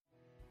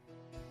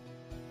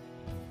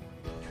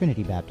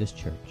Trinity Baptist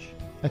Church,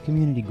 a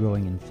community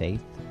growing in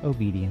faith,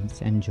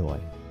 obedience, and joy.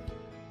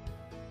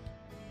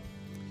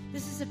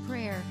 This is a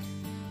prayer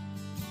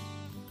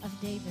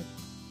of David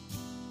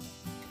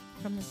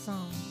from the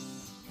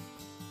Psalms.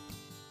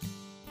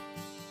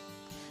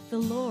 The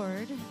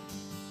Lord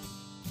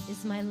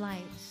is my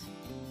light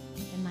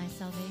and my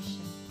salvation.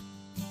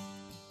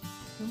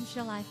 Whom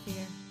shall I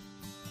fear?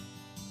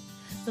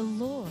 The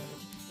Lord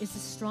is the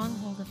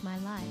stronghold of my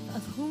life.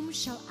 Of whom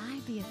shall I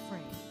be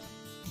afraid?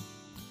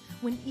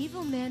 When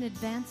evil men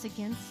advance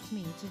against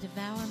me to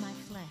devour my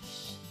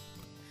flesh,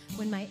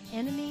 when my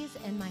enemies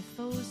and my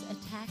foes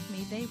attack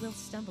me, they will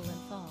stumble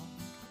and fall.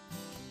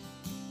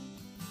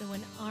 Though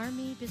an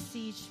army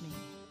besiege me,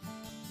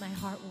 my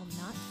heart will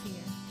not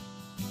fear.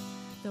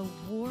 Though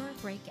war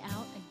break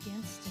out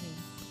against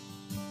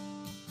me,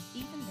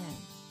 even then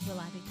will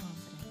I be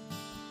confident.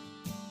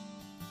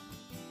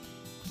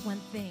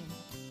 One thing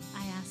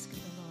I ask of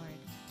the Lord,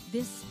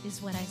 this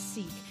is what I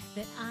seek,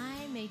 that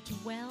I may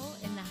dwell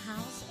in the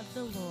house of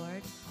the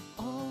Lord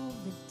all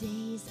the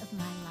days of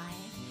my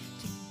life,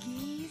 to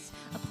gaze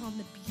upon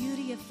the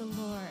beauty of the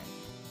Lord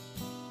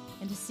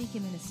and to seek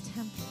him in his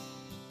temple.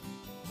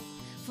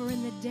 For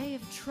in the day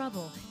of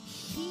trouble,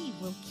 he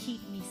will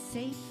keep me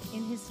safe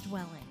in his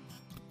dwelling.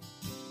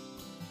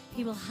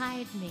 He will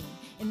hide me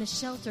in the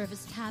shelter of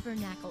his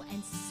tabernacle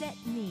and set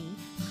me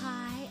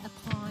high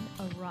upon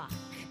a rock.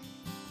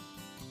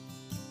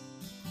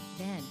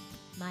 Then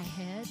my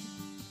head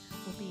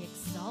will be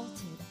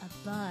exalted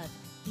above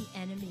the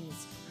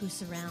enemies who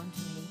surround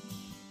me.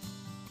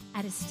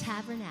 At his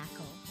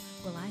tabernacle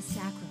will I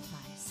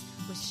sacrifice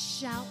with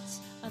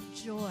shouts of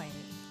joy.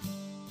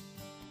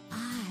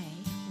 I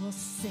will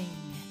sing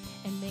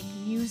and make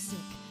music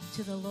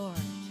to the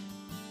Lord.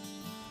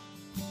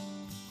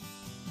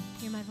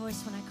 Hear my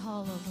voice when I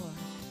call, O Lord.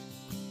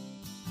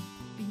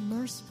 Be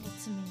merciful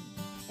to me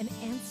and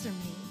answer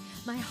me.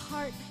 My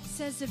heart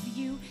says of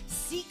you,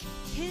 seek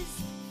his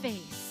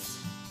face.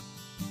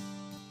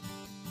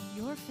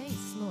 Your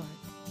face, Lord,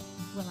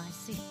 will I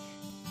seek.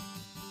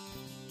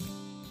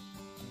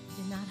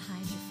 Do not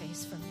hide your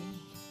face from me.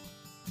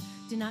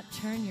 Do not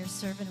turn your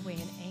servant away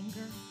in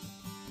anger.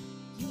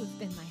 You have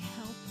been my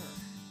helper.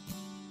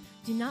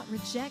 Do not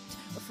reject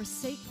or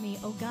forsake me,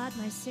 O God,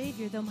 my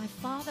Savior. Though my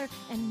father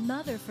and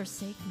mother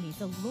forsake me,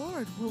 the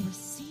Lord will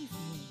receive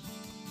me.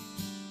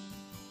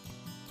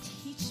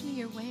 Teach me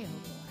your way, O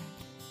Lord.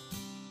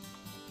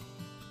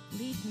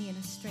 Lead me in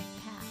a straight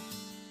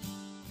path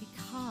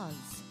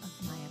because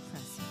of my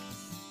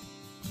oppressors.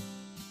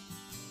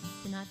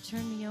 Do not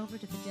turn me over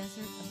to the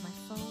desert of my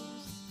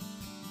foes,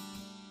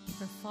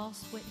 for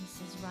false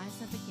witnesses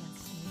rise up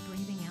against me,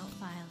 breathing out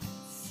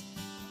violence.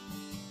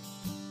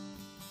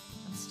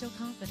 I'm still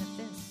confident of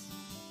this.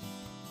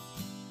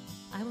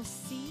 I will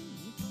see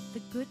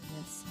the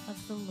goodness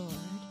of the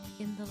Lord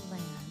in the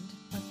land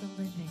of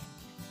the living.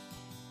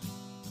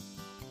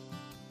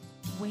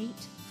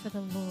 Wait for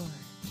the Lord.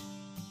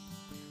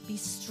 Be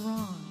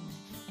strong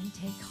and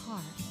take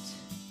heart,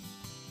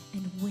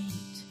 and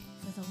wait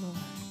for the Lord.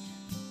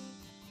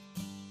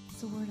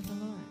 It's the word of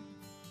the Lord.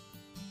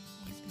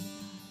 Thanks be to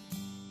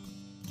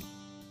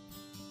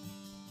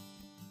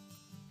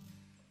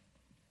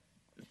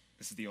God.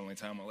 This is the only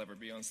time I'll ever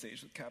be on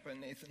stage with Kappa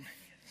and Nathan.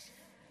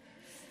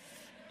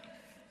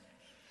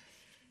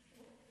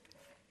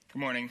 Good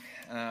morning.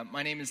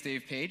 My name is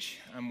Dave Page.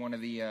 I'm one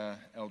of the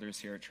elders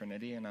here at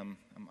Trinity, and I'm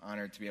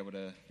honored to be able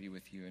to be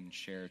with you and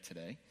share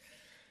today.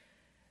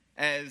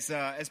 As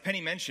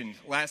Penny mentioned,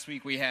 last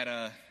week we had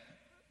a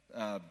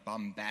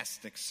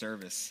bombastic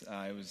service.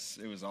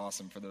 It was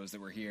awesome for those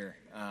that were here,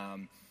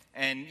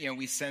 and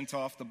we sent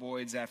off the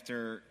Boyds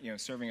after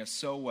serving us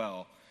so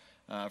well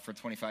for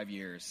 25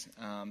 years,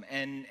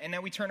 and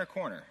now we turn a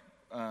corner.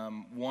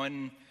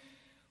 One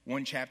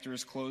chapter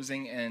is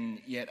closing,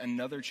 and yet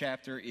another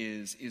chapter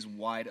is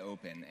wide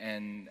open.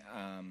 And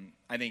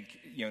I think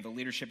the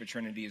leadership at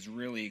Trinity is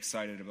really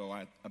excited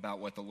about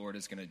what the Lord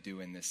is going to do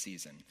in this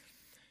season.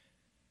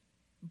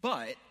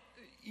 But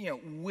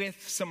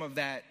with some of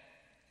that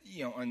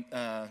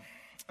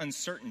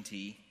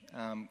uncertainty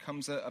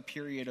comes a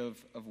period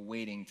of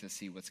waiting to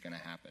see what's going to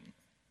happen.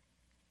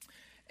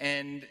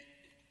 And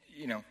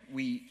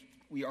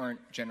we aren't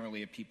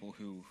generally a people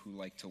who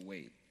like to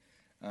wait.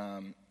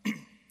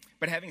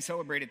 But having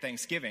celebrated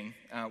Thanksgiving,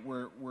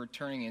 we're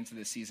turning into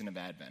the season of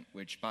Advent,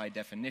 which by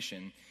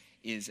definition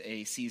is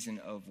a season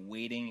of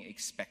waiting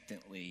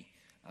expectantly,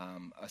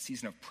 a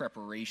season of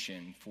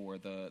preparation for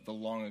the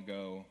long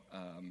ago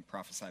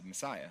prophesied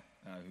Messiah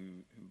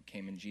who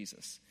came in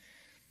Jesus.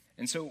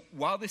 And so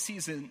while this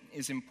season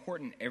is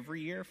important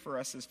every year for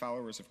us as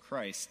followers of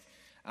Christ,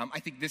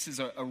 I think this is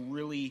a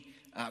really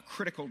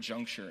critical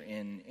juncture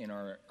in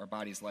our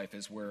body's life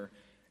as we're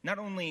not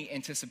only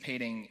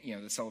anticipating,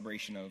 the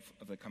celebration of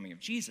the coming of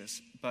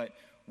Jesus, but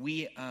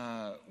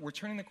we're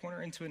turning the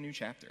corner into a new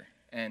chapter,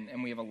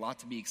 and we have a lot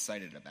to be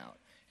excited about.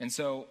 And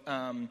so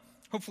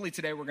hopefully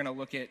today we're going to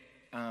look at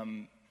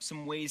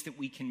some ways that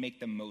we can make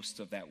the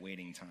most of that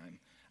waiting time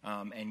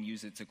and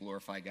use it to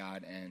glorify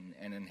God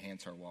and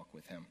enhance our walk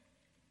with him.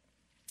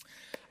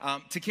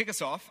 To kick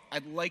us off,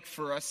 I'd like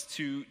for us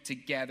to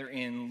gather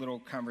in little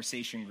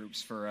conversation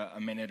groups for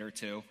a minute or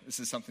two. This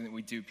is something that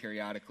we do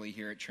periodically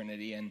here at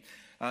Trinity, and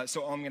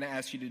so all I'm going to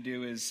ask you to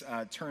do is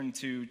turn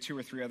to 2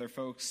 or 3 other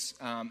folks,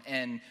 and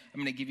I'm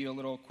going to give you a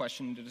little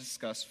question to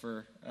discuss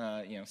for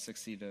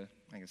 60 to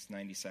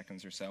 90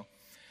 seconds or so.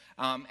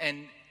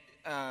 And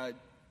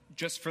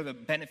just for the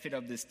benefit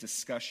of this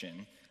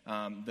discussion,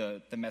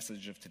 the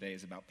message of today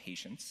is about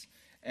patience.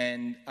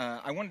 And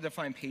I want to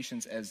define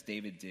patience as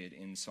David did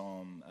in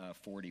Psalm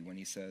 40 when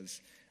he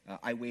says,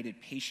 I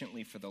waited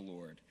patiently for the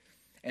Lord.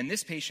 And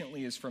this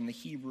patiently is from the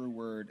Hebrew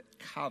word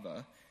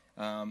kava,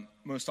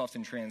 most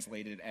often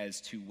translated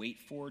as to wait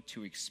for,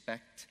 to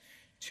expect,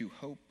 to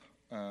hope,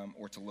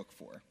 or to look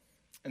for.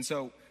 And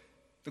so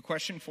the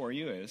question for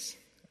you is,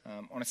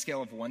 on a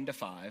scale of 1 to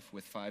 5,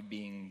 with 5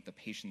 being the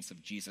patience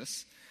of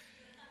Jesus,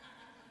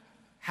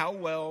 how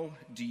well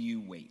do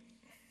you wait?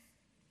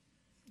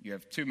 You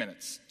have 2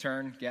 minutes.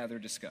 Turn, gather,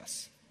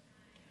 discuss.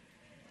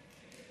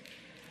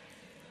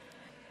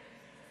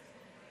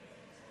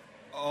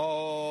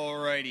 All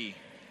righty.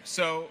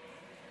 So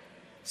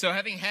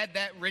having had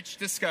that rich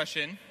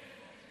discussion,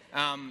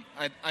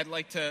 I'd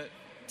like to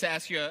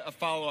ask you a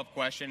follow-up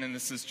question, and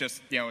this is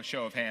just a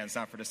show of hands,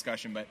 not for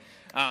discussion, but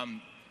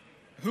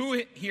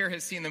who here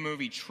has seen the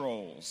movie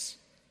Trolls?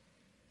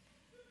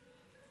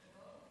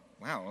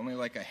 Wow, only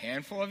like a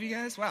handful of you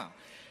guys? Wow.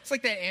 It's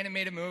like that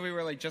animated movie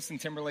where Justin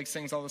Timberlake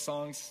sings all the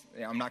songs.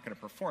 Yeah, I'm not going to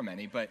perform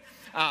any, but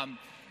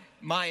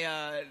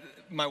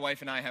my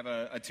wife and I have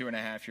a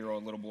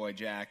 2.5-year-old little boy,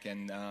 Jack,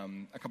 and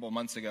a couple of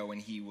months ago when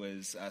he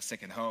was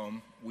sick at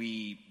home,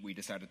 we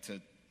decided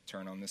to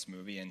turn on this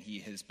movie, and he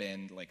has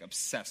been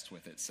obsessed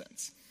with it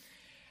since.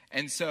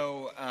 And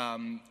so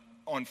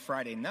on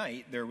Friday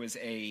night there was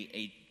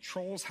a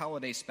Trolls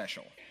holiday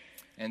special,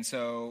 and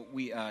so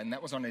and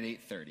that was on at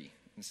 8:30.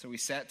 And so we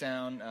sat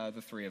down,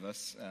 the 3 of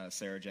us,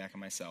 Sarah, Jack, and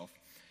myself,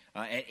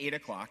 at 8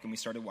 o'clock, and we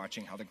started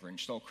watching How the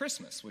Grinch Stole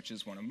Christmas, which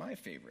is one of my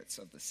favorites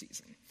of the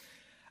season.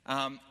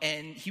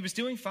 And he was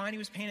doing fine. He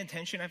was paying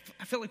attention.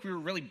 I felt like we were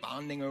really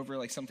bonding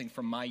over something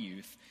from my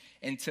youth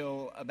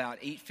until about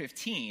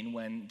 8:15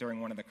 when, during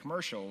one of the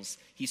commercials,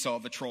 he saw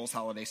the Trolls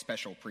Holiday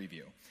Special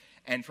preview.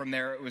 And from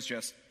there, it was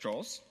just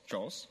Trolls,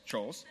 Trolls,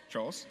 Trolls,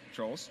 Trolls,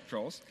 Trolls,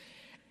 Trolls.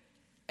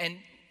 And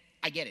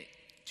I get it.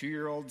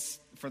 2-year-olds,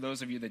 for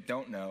those of you that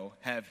don't know,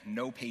 have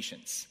no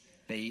patience.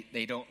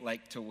 They don't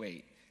like to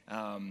wait.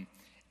 And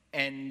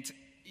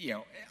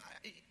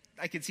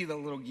I could see the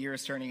little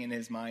gears turning in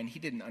his mind. He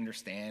didn't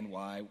understand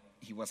why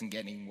he wasn't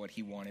getting what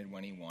he wanted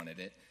when he wanted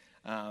it.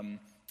 And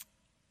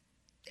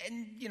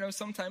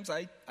sometimes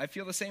I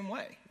feel the same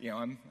way.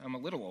 I'm a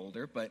little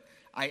older, but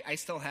I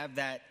still have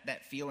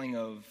that feeling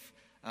of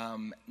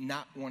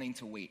not wanting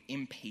to wait,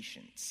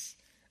 impatience,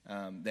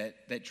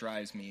 that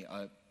drives me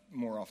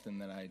more often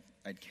than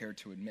I'd care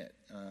to admit.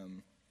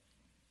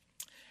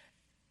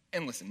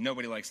 And listen,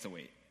 nobody likes to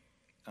wait.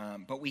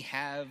 But we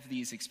have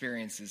these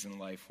experiences in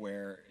life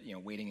where,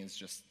 waiting is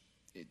just,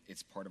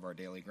 it's part of our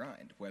daily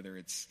grind. Whether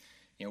it's,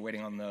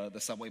 waiting on the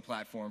subway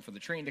platform for the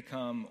train to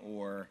come,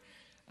 or,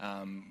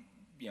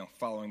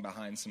 following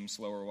behind some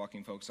slower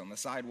walking folks on the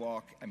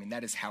sidewalk. I mean,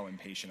 that is how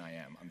impatient I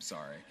am. I'm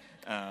sorry.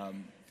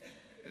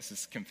 This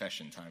is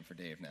confession time for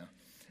Dave now.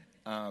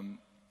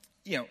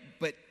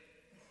 But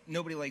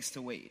nobody likes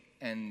to wait.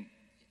 And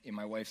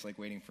my wife's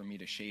waiting for me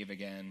to shave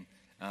again.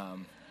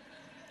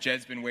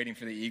 Jed's been waiting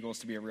for the Eagles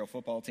to be a real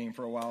football team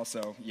for a while,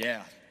 so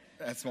yeah,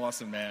 that's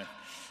awesome, man.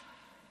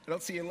 I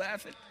don't see you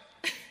laughing.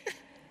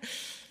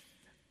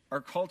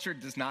 Our culture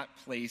does not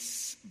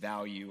place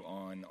value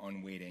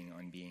on waiting,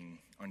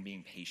 on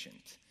being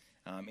patient.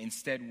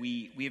 Instead,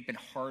 we have been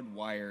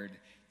hardwired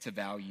to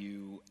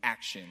value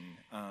action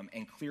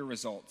and clear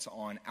results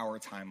on our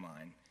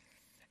timeline.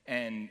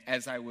 And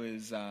as I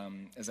was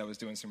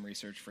doing some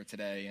research for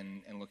today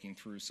and looking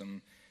through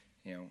some,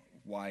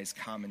 wise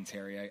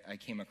commentary, I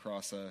came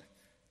across a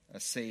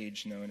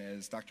sage known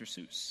as Dr.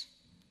 Seuss.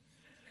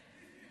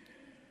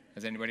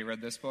 Has anybody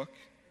read this book?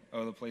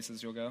 Oh, the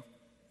Places You'll Go?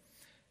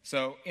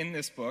 So in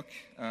this book,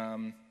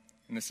 and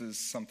this is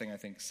something I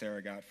think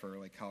Sarah got for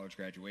college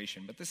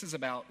graduation, but this is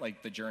about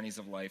the journeys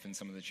of life and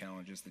some of the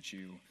challenges that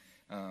you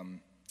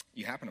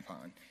happen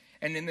upon.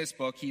 And in this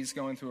book, he's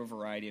going through a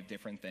variety of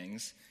different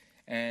things.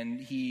 And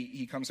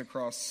he comes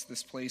across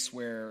this place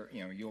where,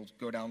 you'll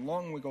go down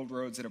long wiggled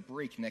roads at a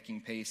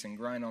breaknecking pace and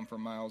grind on for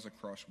miles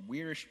across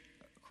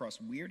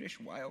weirdish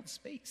wild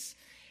space.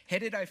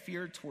 Headed, I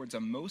fear, towards a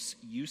most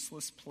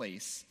useless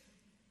place,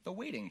 the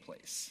waiting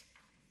place.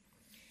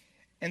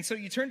 And so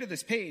you turn to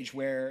this page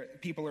where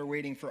people are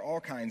waiting for all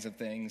kinds of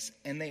things,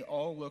 and they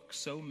all look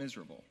so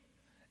miserable.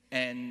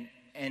 And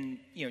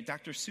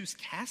Dr. Seuss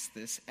cast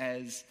this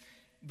as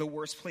the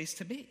worst place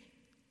to be.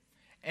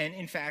 And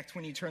in fact,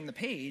 when you turn the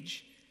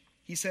page,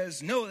 he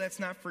says, no, that's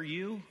not for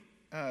you.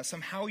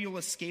 Somehow you'll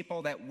escape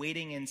all that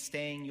waiting and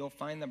staying. You'll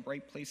find the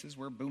bright places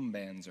where boom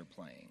bands are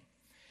playing.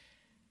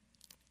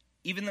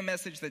 Even the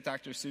message that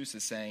Dr. Seuss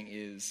is saying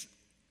is,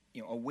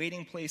 a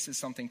waiting place is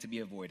something to be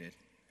avoided.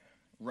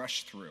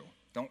 Rush through.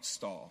 Don't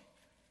stall.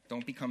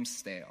 Don't become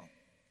stale.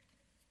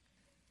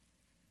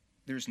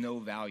 There's no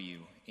value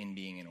in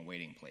being in a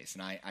waiting place,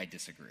 and I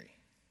disagree.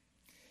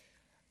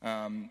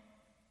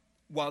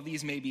 While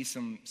these may be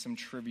some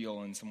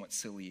trivial and somewhat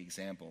silly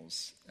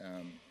examples,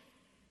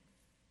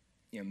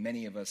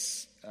 many of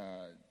us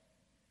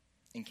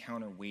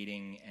encounter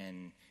waiting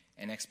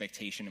and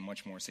expectation in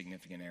much more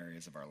significant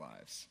areas of our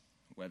lives,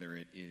 whether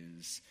it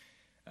is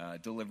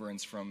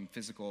deliverance from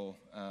physical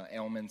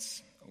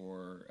ailments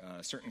or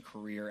certain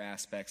career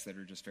aspects that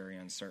are just very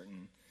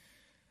uncertain,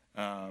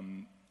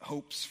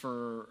 hopes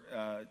for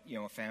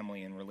a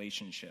family and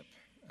relationship,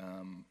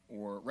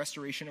 or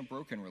restoration of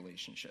broken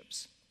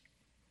relationships,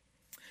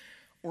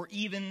 or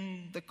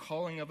even the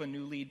calling of a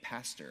new lead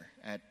pastor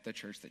at the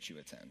church that you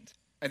attend.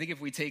 I think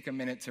if we take a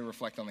minute to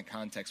reflect on the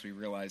context, we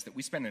realize that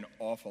we spend an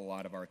awful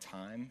lot of our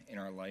time in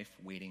our life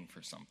waiting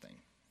for something.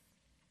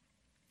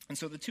 And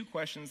so the two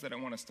questions that I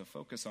want us to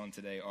focus on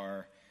today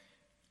are,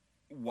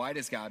 why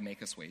does God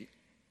make us wait?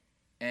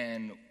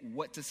 And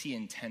what does he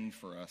intend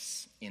for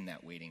us in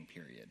that waiting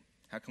period?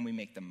 How can we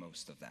make the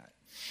most of that?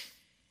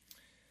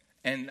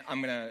 And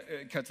I'm going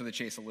to cut to the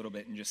chase a little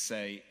bit and just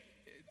say,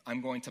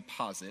 I'm going to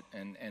posit,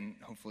 and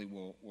hopefully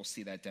we'll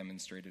see that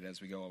demonstrated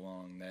as we go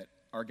along, that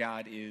our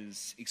God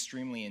is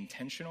extremely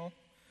intentional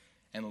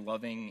and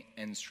loving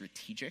and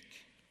strategic,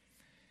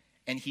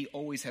 and he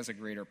always has a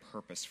greater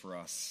purpose for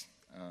us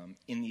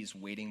in these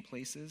waiting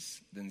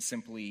places than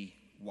simply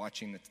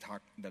watching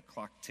the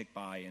clock tick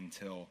by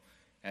until,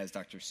 as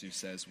Dr. Seuss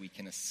says, we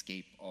can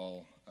escape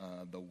all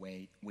the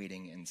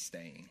waiting and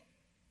staying.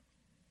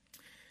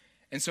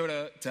 And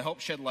so to help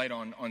shed light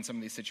on some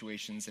of these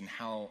situations and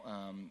how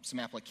some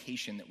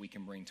application that we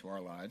can bring to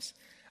our lives,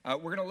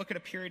 we're going to look at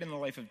a period in the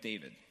life of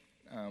David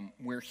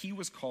where he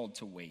was called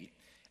to wait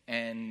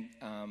and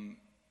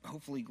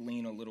hopefully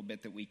glean a little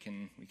bit that we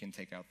can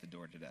take out the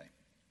door today.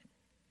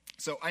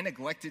 So I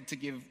neglected to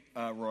give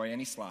Roy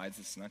any slides.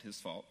 It's not his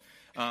fault.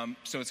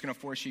 So it's going to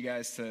force you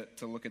guys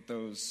to look at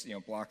those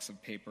blocks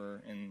of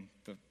paper in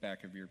the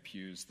back of your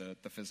pews,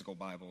 the physical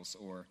Bibles,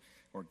 or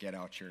get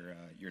out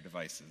your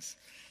devices.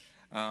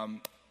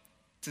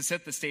 To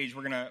set the stage,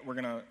 we're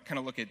gonna kind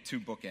of look at two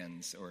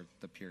bookends, or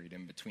the period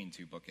in between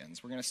two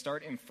bookends. We're going to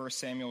start in 1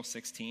 Samuel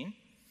 16,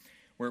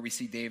 where we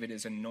see David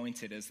is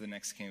anointed as the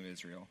next king of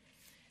Israel.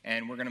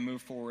 And we're going to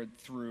move forward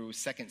through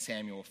 2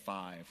 Samuel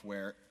 5,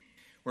 where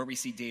we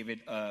see David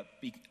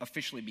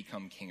officially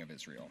become king of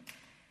Israel.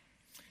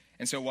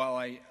 And so while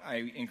I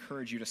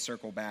encourage you to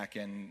circle back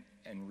and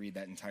read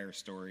that entire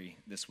story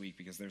this week,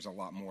 because there's a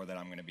lot more that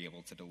I'm going to be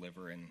able to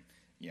deliver in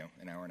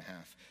an hour and a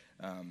half.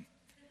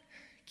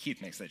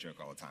 Keith makes that joke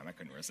all the time. I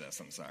couldn't resist.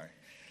 I'm sorry.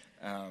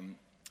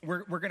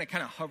 We're going to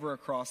kind of hover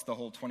across the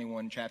whole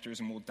 21 chapters,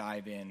 and we'll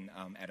dive in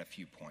at a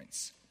few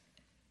points.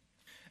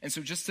 And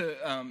so just to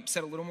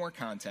set a little more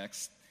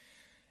context,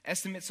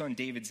 estimates on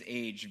David's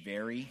age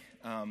vary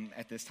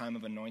at this time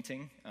of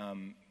anointing.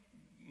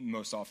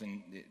 Most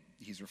often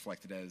he's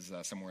reflected as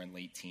somewhere in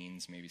late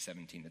teens, maybe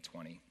 17 to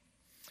 20.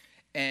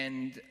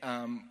 And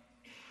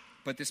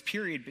but this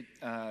period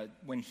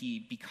when he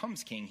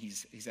becomes king,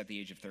 he's at the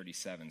age of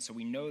 37. So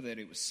we know that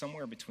it was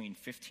somewhere between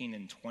 15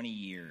 and 20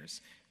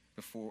 years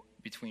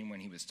between when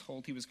he was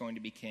told he was going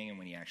to be king and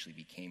when he actually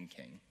became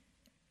king.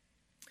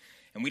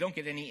 And we don't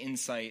get any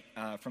insight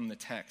from the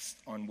text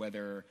on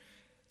whether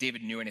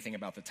David knew anything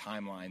about the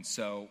timeline.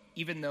 So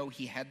even though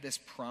he had this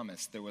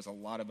promise, there was a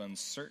lot of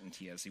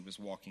uncertainty as he was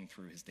walking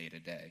through his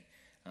day-to-day,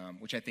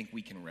 which I think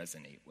we can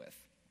resonate with.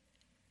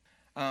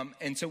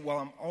 And so while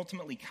I'm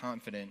ultimately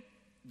confident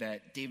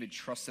that David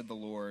trusted the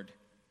Lord,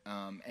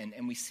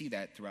 and we see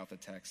that throughout the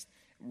text,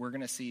 we're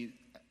going to see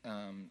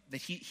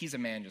that he's a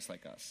man just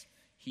like us.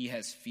 He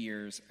has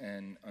fears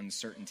and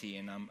uncertainty,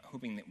 and I'm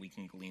hoping that we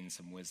can glean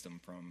some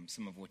wisdom from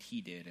some of what he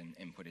did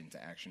and put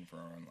into action for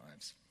our own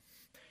lives.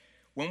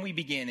 When we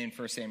begin in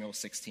 1 Samuel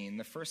 16,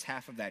 the first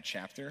half of that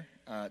chapter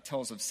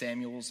tells of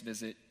Samuel's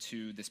visit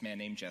to this man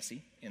named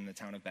Jesse in the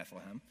town of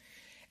Bethlehem.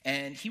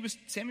 And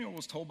Samuel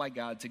was told by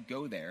God to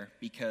go there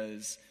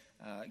because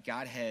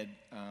God had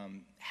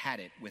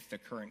had it with the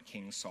current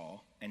king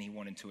Saul, and he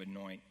wanted to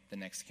anoint the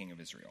next king of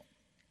Israel.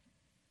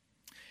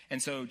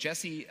 And so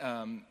Jesse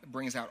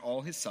brings out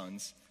all his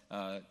sons,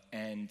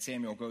 and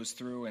Samuel goes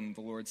through, and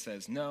the Lord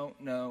says, no,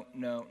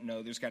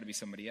 there's got to be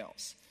somebody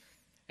else.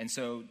 And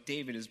so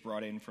David is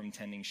brought in from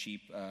tending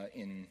sheep out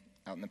in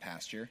the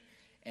pasture,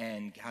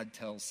 and God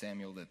tells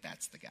Samuel that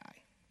that's the guy.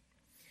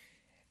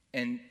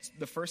 And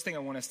the first thing I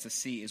want us to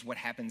see is what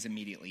happens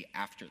immediately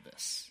after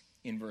this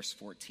in verse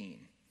 14.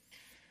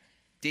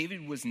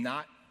 David was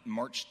not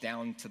marched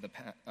down to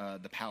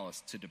the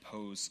palace to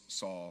depose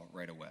Saul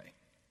right away.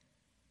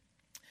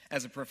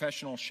 As a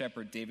professional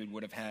shepherd, David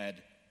would have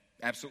had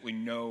absolutely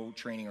no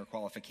training or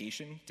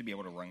qualification to be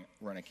able to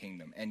run a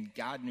kingdom, and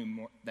God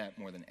knew that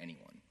more than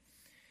anyone.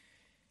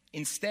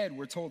 Instead,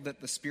 we're told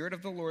that the Spirit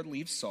of the Lord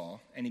leaves Saul,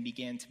 and he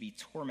began to be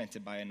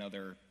tormented by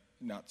another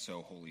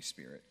not-so-holy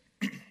spirit.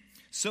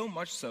 So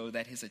much so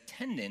that his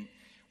attendant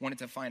wanted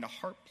to find a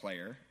harp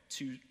player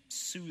to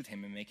soothe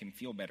him and make him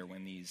feel better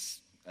when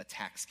these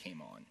attacks came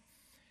on.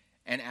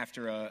 And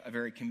after a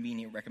very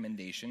convenient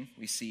recommendation,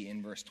 we see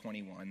in verse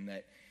 21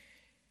 that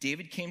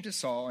David came to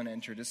Saul and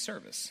entered his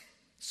service.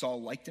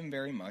 Saul liked him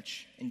very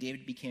much, and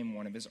David became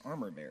one of his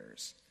armor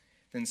bearers.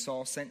 Then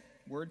Saul sent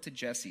word to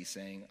Jesse,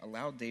 saying,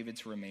 "Allow David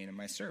to remain in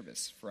my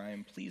service, for I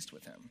am pleased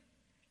with him."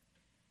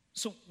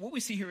 So what we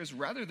see here is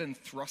rather than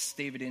thrust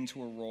David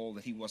into a role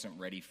that he wasn't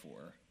ready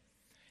for,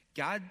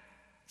 God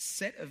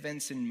set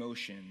events in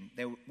motion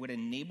that would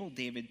enable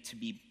David to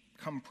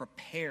become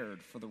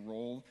prepared for the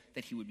role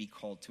that he would be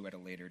called to at a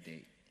later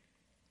date.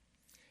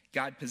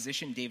 God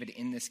positioned David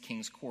in this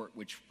king's court,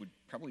 which would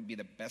probably be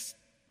the best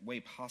way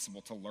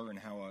possible to learn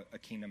how a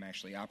kingdom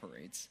actually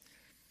operates,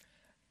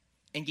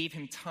 and gave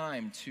him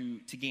time to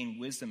gain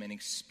wisdom and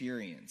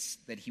experience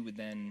that he would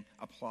then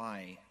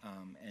apply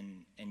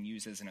and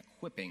use as an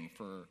equipping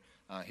for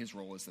his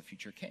role as the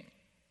future king.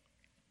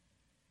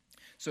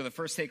 So the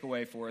first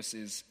takeaway for us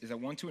is I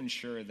want to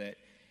ensure that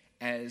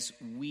as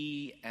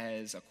we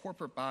as a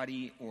corporate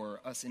body or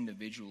us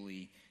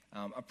individually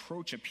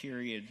approach a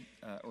period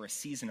or a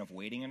season of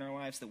waiting in our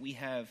lives, that we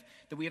have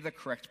the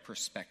correct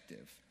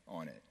perspective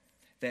on it.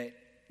 That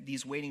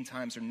these waiting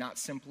times are not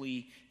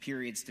simply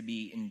periods to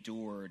be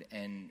endured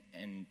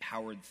and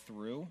powered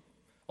through,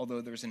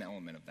 although there's an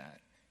element of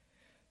that.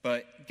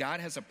 But God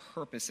has a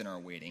purpose in our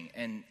waiting,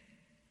 and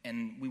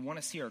we want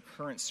to see our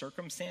current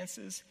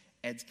circumstances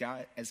as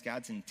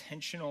God's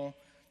intentional,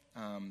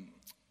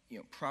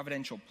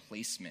 providential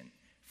placement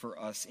for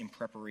us in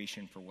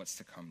preparation for what's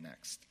to come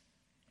next.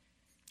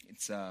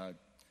 It's, as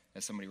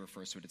somebody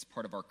refers to it, it's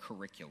part of our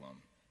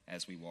curriculum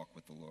as we walk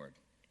with the Lord.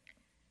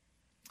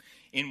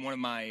 In one of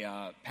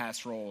my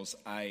past roles,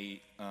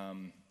 when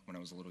I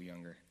was a little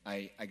younger,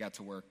 I got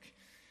to work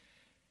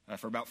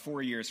for about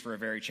 4 years for a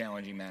very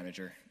challenging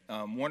manager.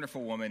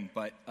 Wonderful woman,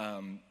 but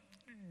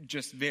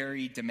just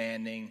very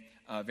demanding,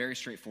 very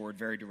straightforward,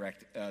 very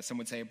direct. Some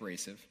would say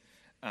abrasive.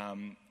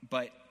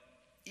 But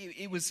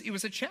it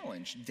was a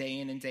challenge day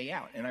in and day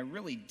out, and I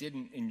really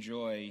didn't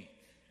enjoy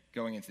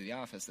going into the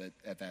office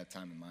at that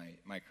time in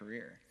my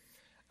career.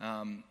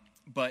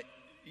 But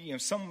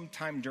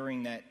sometime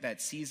during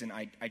that season,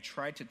 I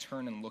tried to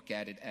turn and look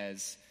at it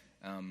as,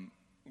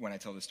 when I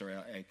tell the story,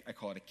 I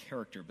call it a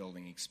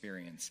character-building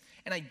experience.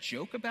 And I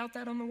joke about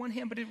that on the one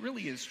hand, but it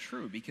really is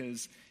true,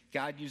 because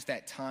God used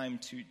that time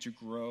to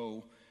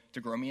grow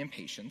me in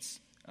patience,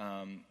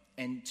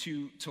 and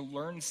to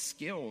learn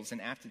skills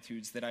and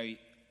aptitudes that I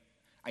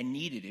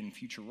needed in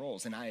future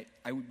roles. And I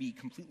would be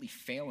completely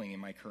failing in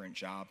my current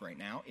job right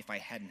now if I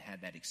hadn't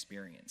had that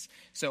experience.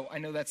 So I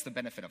know that's the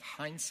benefit of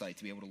hindsight,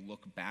 to be able to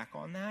look back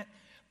on that.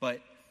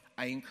 But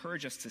I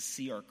encourage us to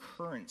see our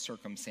current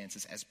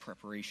circumstances as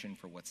preparation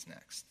for what's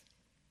next.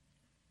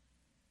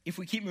 If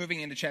we keep moving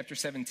into chapter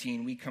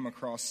 17, we come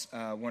across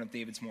one of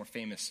David's more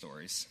famous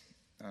stories.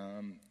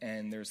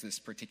 And there's this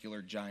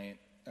particular giant,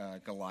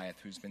 Goliath,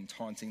 who's been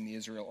taunting the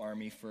Israel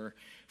army for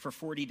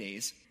 40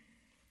 days.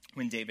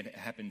 When David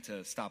happened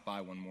to stop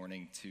by one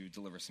morning to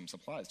deliver some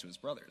supplies to his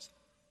brothers.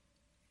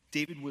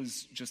 David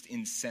was just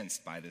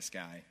incensed by this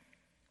guy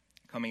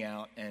coming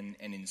out and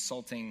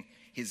insulting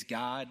his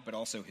God, but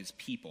also his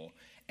people,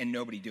 and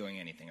nobody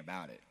doing anything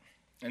about it.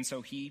 And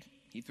so he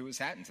threw his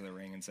hat into the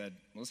ring and said,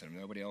 "Listen, if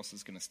nobody else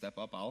is going to step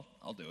up,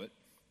 I'll do it."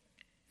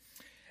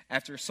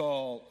 After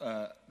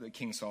the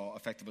King Saul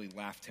effectively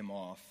laughed him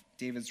off,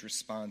 David's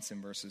response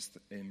in verse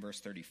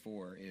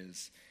 34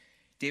 is,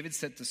 David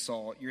said to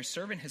Saul, "Your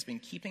servant has been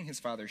keeping his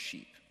father's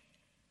sheep.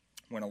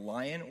 When a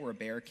lion or a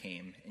bear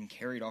came and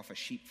carried off a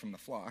sheep from the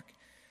flock,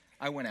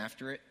 I went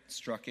after it,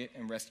 struck it,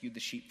 and rescued the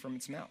sheep from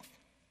its mouth.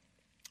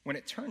 When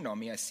it turned on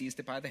me, I seized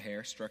it by the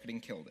hair, struck it, and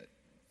killed it.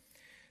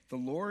 The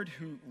Lord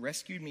who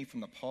rescued me from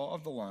the paw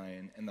of the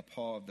lion and the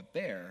paw of the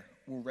bear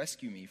will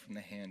rescue me from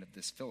the hand of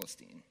this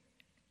Philistine."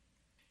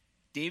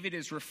 David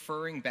is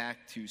referring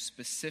back to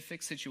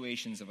specific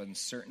situations of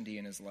uncertainty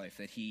in his life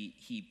that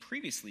he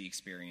previously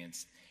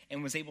experienced,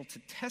 and was able to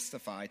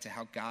testify to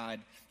how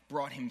God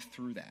brought him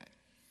through that.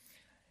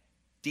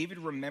 David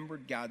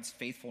remembered God's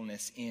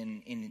faithfulness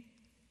in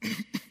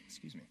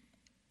excuse me,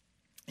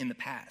 in the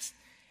past,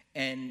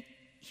 and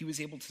he was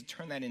able to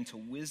turn that into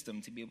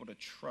wisdom to be able to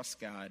trust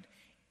God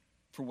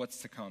for what's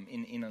to come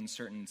in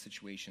uncertain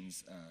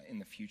situations in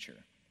the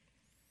future.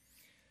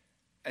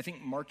 I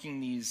think marking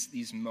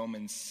these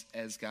moments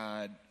as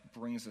God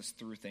brings us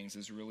through things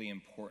is really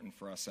important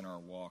for us in our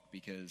walk,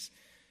 because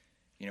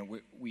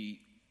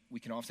we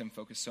can often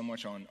focus so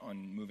much on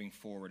moving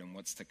forward and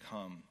what's to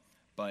come,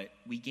 but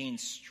we gain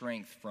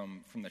strength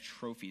from the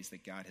trophies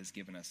that God has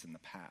given us in the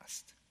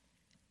past.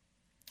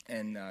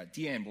 And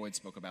Deanne Boyd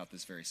spoke about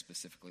this very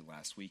specifically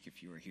last week,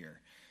 if you were here.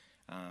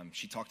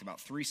 She talked about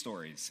 3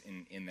 stories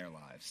in their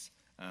lives.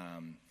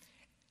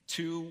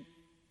 2,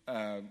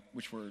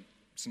 which were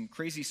some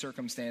crazy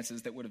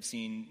circumstances that would have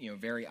seemed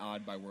very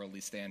odd by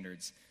worldly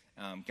standards.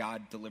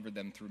 God delivered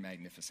them through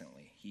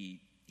magnificently.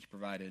 He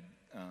provided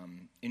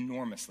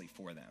enormously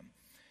for them.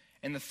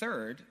 And the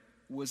third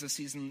was a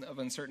season of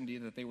uncertainty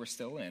that they were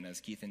still in,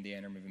 as Keith and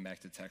Deanne are moving back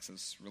to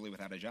Texas really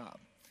without a job.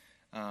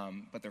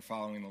 but they're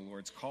following the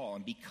Lord's call.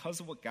 And because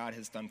of what God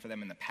has done for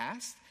them in the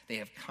past, they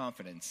have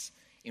confidence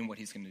in what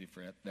he's going to do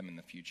for them in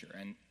the future.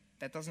 And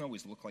that doesn't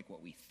always look like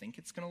what we think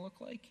it's going to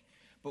look like,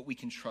 but we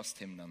can trust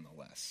him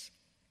nonetheless.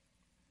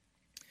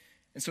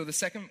 And so the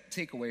second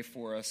takeaway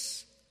for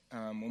us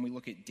when we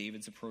look at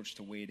David's approach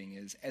to waiting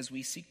is, as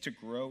we seek to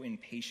grow in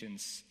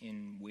patience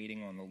in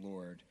waiting on the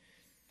Lord,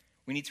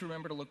 we need to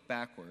remember to look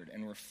backward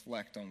and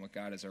reflect on what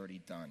God has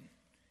already done,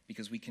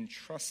 because we can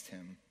trust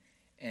him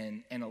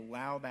and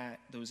allow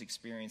those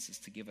experiences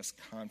to give us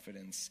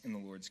confidence in the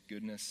Lord's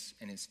goodness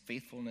and his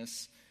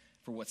faithfulness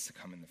for what's to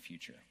come in the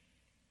future.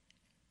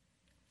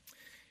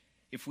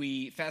 If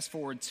we fast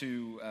forward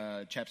to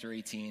chapter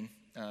 18,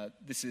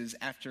 this is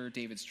after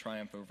David's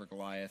triumph over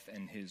Goliath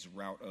and his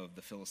rout of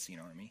the Philistine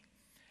army.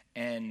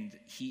 And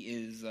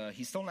he's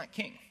still not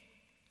king,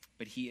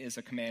 but he is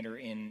a commander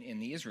in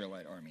the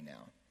Israelite army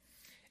now.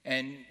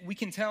 And we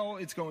can tell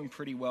it's going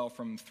pretty well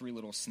from three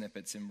little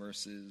snippets in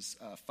verses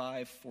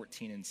 5,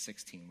 14, and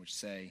 16, which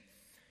say,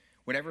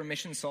 "Whatever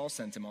mission Saul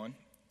sent him on,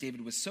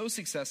 David was so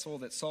successful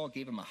that Saul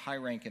gave him a high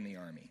rank in the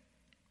army.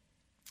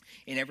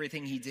 In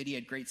everything he did, he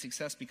had great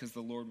success because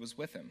the Lord was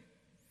with him.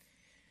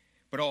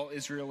 But all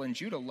Israel and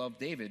Judah loved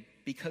David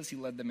because he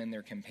led them in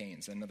their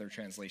campaigns." Another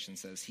translation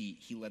says he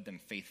led them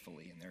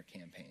faithfully in their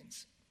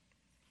campaigns.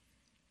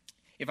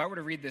 If I were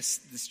to read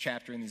this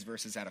chapter and these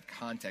verses out of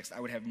context, I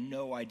would have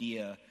no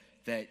idea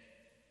that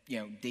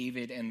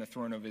David and the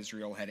throne of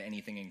Israel had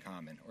anything in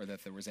common, or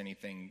that there was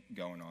anything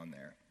going on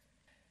there.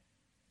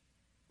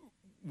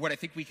 What I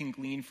think we can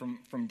glean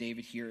from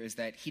David here is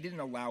that he didn't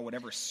allow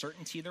whatever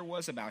certainty there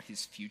was about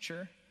his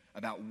future,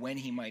 about when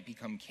he might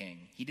become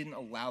king. He didn't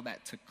allow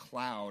that to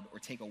cloud or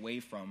take away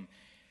from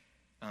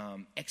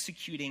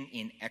executing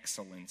in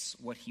excellence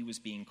what he was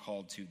being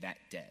called to that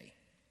day.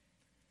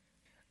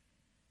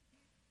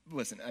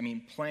 Listen, I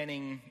mean,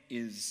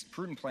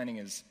 prudent planning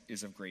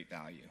is of great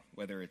value,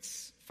 whether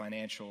it's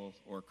financial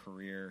or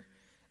career,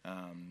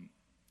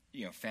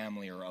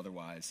 family or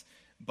otherwise.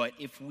 But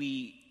if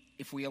we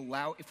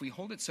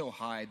hold it so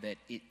high that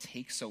it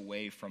takes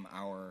away from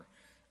our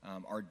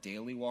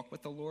daily walk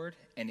with the Lord,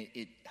 and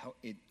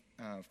it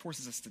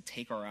forces us to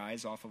take our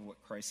eyes off of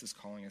what Christ is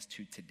calling us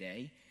to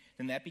today,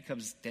 then that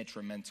becomes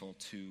detrimental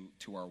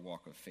to our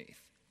walk of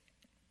faith.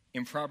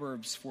 In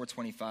Proverbs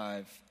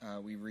 4:25,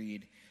 we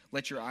read,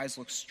 "Let your eyes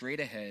look straight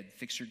ahead,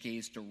 fix your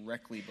gaze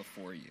directly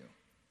before you."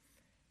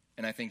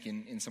 And I think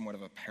in somewhat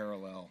of a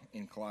parallel,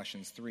 in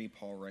Colossians 3,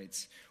 Paul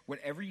writes,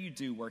 "Whatever you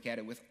do, work at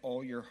it with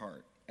all your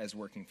heart, as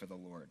working for the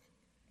Lord."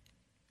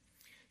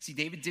 See,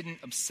 David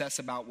didn't obsess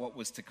about what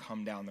was to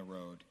come down the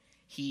road.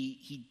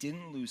 He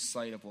didn't lose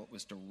sight of what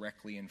was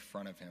directly in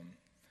front of him.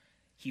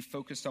 He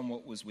focused on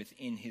what was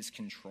within his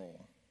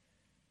control.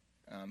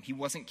 He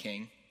wasn't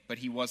king, but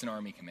he was an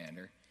army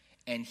commander.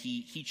 And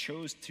he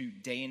chose to,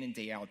 day in and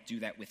day out, do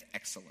that with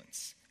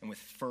excellence and with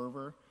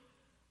fervor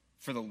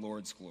for the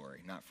Lord's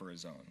glory, not for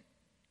his own.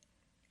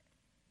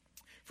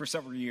 For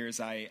several years,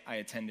 I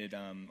attended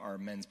our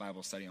men's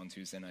Bible study on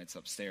Tuesday nights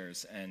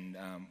upstairs, and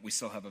we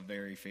still have a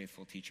very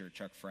faithful teacher,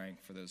 Chuck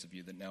Frank, for those of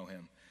you that know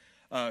him,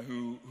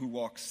 who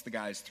walks the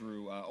guys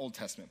through Old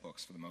Testament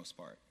books for the most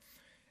part.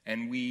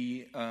 And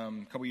we,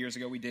 a couple years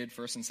ago, we did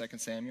 1st and 2nd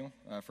Samuel,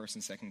 1st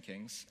and 2nd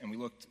Kings, and we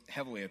looked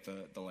heavily at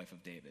the life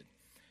of David.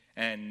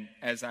 And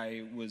as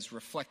I was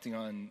reflecting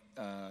on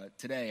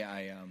today,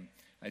 I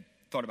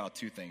thought about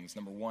two things.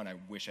 Number one, I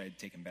wish I had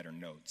taken better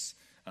notes.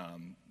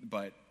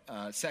 But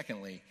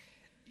secondly,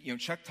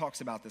 Chuck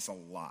talks about this a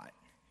lot,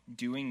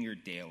 doing your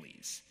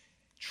dailies,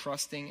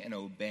 trusting and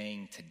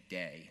obeying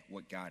today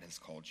what God has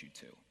called you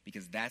to,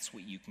 because that's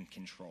what you can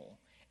control,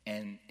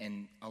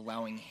 and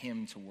allowing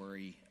him to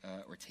worry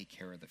or take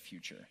care of the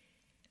future.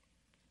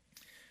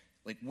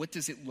 Like, what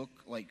does it look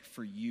like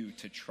for you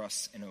to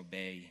trust and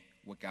obey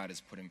what God has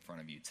put in front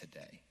of you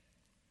today?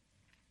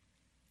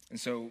 And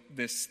so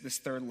this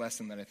third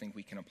lesson that I think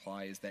we can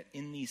apply is that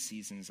in these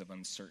seasons of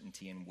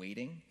uncertainty and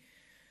waiting,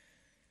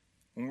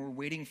 when we're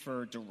waiting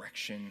for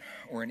direction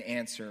or an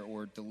answer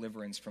or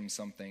deliverance from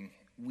something,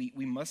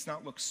 we must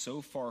not look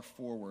so far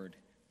forward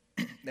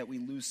that we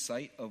lose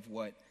sight of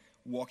what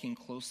walking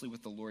closely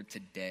with the Lord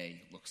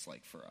today looks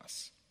like for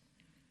us.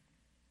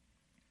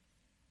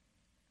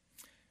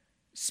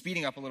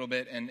 Speeding up a little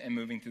bit and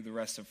moving through the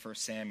rest of 1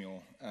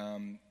 Samuel,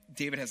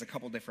 David has a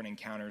couple different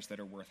encounters that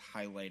are worth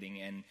highlighting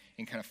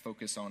and kind of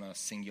focus on a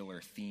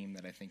singular theme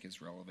that I think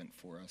is relevant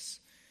for us.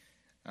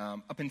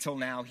 Up until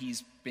now,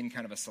 he's been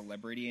kind of a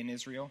celebrity in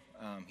Israel.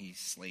 He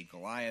slayed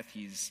Goliath.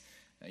 He's,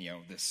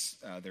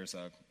 there's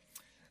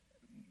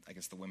I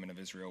guess the women of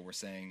Israel were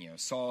saying,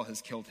 Saul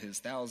has killed his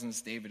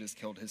thousands, David has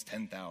killed his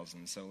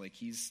 10,000. So like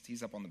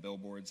he's up on the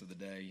billboards of the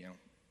day.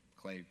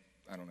 Clay,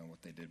 I don't know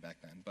what they did back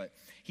then, but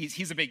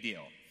he's a big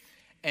deal.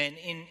 And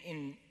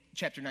in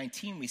chapter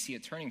 19, we see a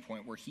turning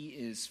point where he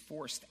is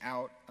forced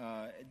out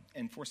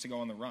and forced to go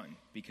on the run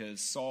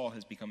because Saul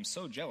has become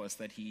so jealous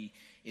that he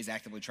is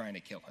actively trying to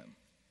kill him.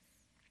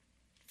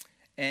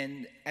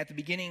 And at the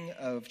beginning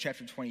of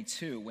chapter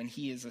 22, when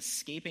he is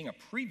escaping a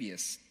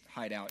previous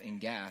hideout in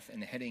Gath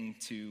and heading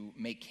to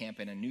make camp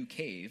in a new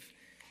cave,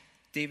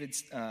 David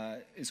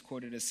is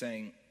quoted as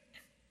saying,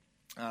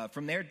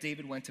 from there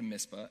David went to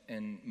Mizpah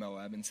in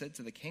Moab and said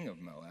to the king of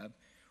Moab,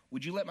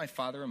 "Would you let my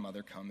father and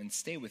mother come and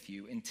stay with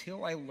you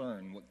until I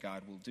learn what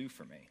God will do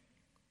for me?"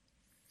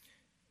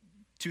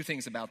 Two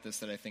things about this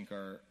that I think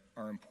are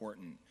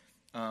important.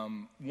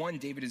 One,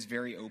 David is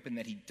very open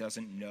that he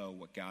doesn't know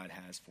what God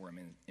has for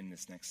him in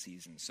this next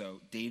season.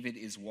 So David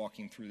is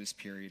walking through this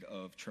period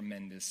of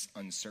tremendous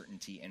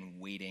uncertainty and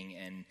waiting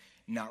and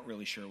not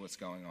really sure what's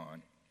going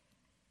on.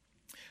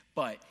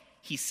 But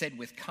he said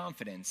with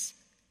confidence,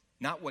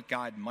 not what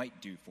God might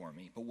do for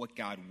me, but what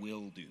God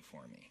will do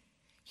for me.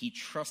 He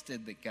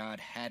trusted that God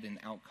had an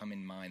outcome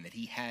in mind, that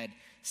he had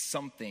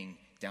something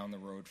down the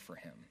road for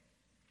him.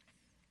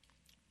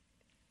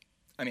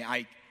 I mean,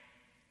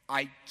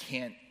 I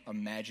can't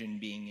imagine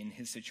being in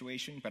his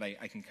situation, but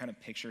I can kind of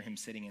picture him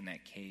sitting in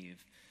that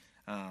cave.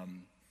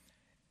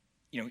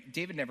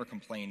 David never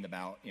complained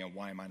about,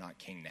 why am I not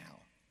king now?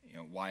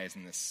 Why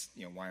isn't this,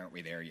 why aren't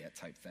we there yet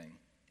type thing.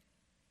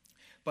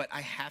 But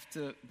I have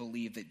to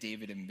believe that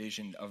David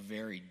envisioned a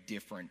very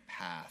different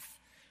path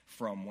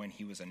from when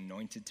he was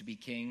anointed to be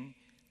king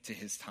to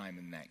his time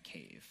in that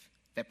cave.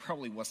 That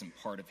probably wasn't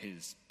part of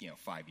his,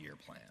 5-year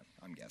plan,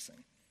 I'm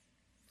guessing.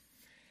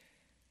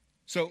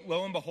 So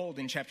lo and behold,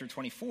 in chapter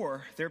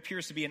 24, there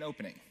appears to be an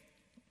opening.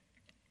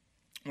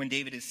 When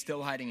David is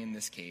still hiding in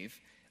this cave,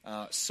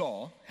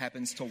 Saul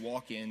happens to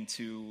walk in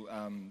to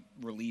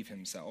relieve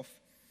himself.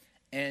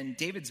 And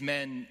David's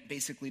men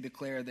basically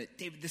declare that,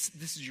 David, this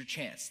is your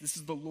chance. This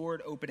is the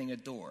Lord opening a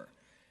door.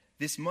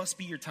 This must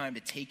be your time to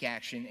take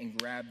action and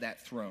grab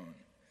that throne.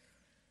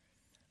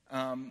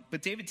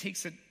 But David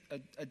takes it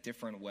a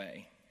different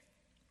way.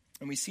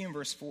 And we see in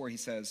verse 4, he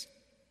says,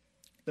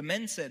 "The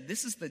men said,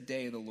 'This is the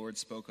day the Lord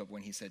spoke of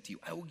when he said to you,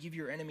 I will give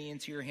your enemy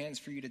into your hands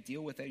for you to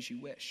deal with as you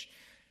wish.'"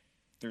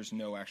 There's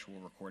no actual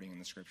recording in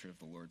the scripture of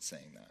the Lord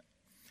saying that.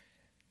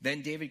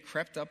 "Then David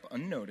crept up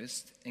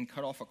unnoticed and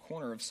cut off a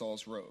corner of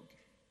Saul's robe.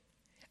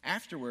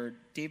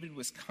 Afterward, David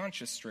was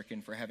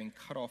conscience-stricken for having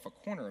cut off a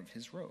corner of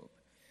his robe.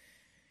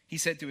 He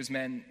said to his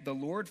men, 'The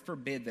Lord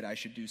forbid that I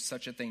should do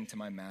such a thing to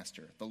my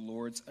master, the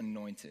Lord's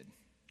anointed,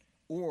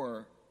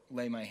 or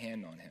lay my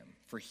hand on him,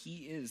 for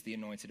he is the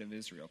anointed of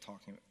Israel,'"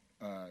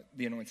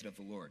 the anointed of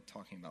the Lord,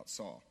 talking about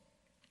Saul.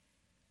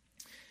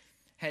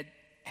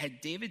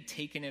 Had David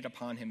taken it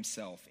upon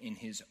himself in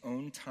his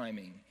own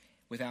timing,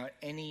 without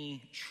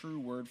any true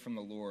word from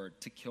the Lord,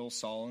 to kill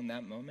Saul in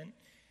that moment,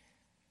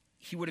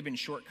 he would have been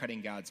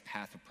shortcutting God's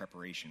path of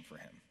preparation for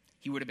him.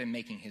 He would have been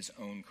making his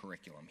own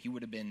curriculum. He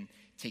would have been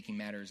taking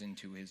matters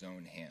into his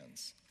own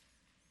hands.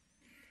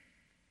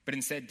 But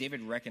instead,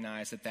 David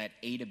recognized that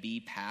A to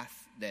B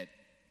path that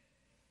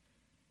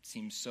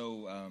seems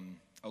so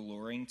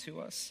alluring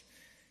to us,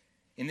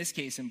 in this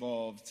case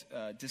involved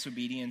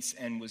disobedience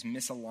and was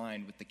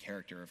misaligned with the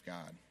character of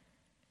God.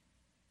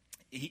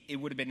 It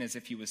would have been as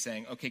if he was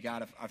saying, "Okay,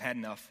 God, I've had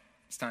enough.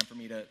 It's time for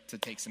me to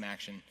take some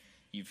action.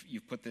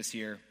 You've put this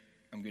here.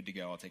 I'm good to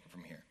go. I'll take it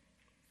from here."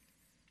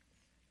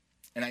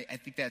 And I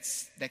think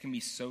that can be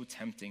so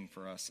tempting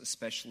for us,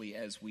 especially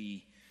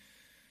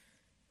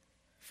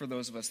for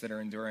those of us that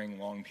are enduring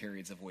long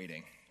periods of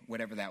waiting,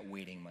 whatever that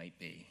waiting might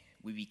be.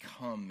 We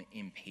become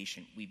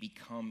impatient. We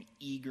become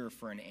eager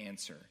for an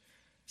answer.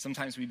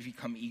 Sometimes we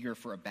become eager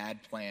for a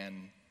bad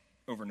plan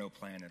over no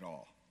plan at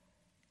all.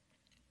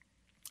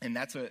 And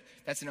that's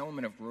an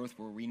element of growth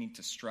where we need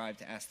to strive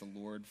to ask the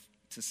Lord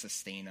to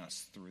sustain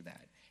us through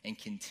that and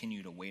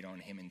continue to wait on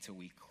him until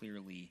we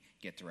clearly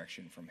get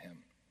direction from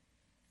him.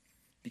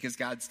 Because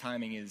God's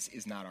timing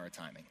is not our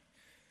timing.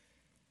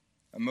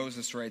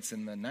 Moses writes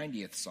in the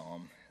 90th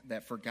Psalm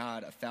that for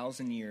God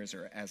 1,000 years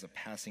are as a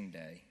passing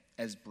day,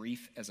 as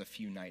brief as a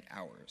few night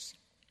hours.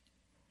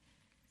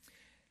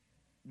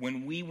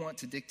 When we want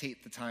to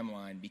dictate the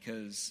timeline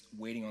because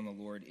waiting on the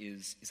Lord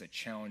is a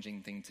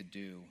challenging thing to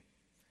do,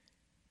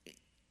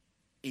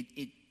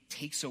 it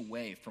takes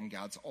away from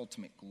God's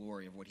ultimate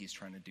glory of what he's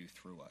trying to do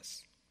through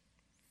us.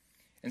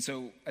 And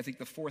so I think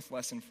the fourth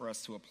lesson for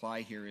us to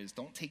apply here is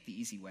don't take the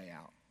easy way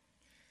out.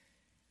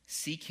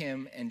 Seek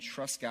him and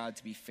trust God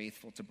to be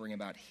faithful to bring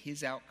about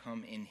his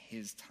outcome in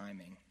his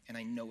timing. And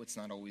I know it's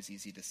not always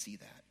easy to see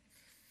that.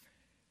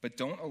 But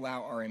don't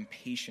allow our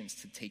impatience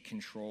to take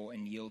control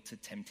and yield to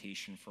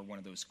temptation for one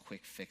of those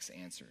quick fix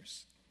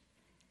answers.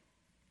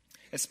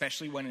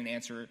 Especially when an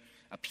answer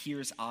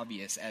appears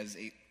obvious, as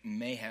it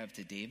may have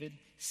to David,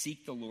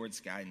 seek the Lord's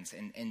guidance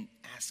and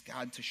ask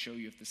God to show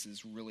you if this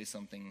is really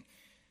something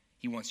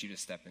he wants you to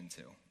step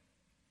into.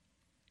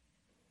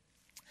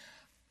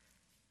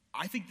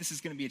 I think this is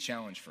going to be a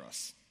challenge for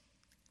us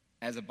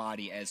as a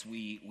body as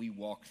we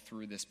walk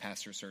through this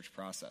pastor search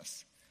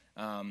process.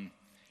 I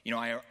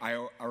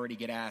already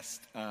get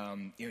asked,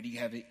 do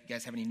you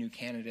guys have any new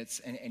candidates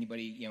and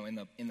anybody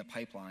in the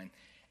pipeline?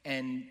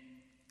 And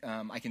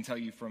I can tell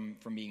you from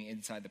being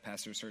inside the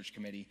pastor search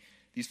committee,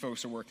 these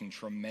folks are working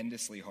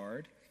tremendously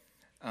hard,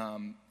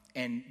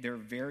 and they're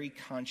very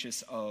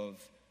conscious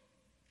of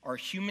our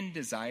human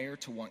desire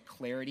to want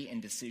clarity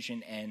and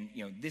decision and,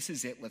 this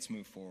is it, let's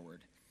move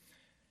forward.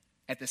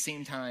 At the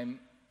same time,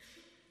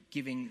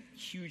 giving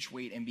huge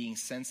weight and being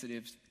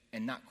sensitive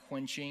and not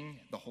quenching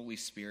the Holy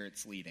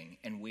Spirit's leading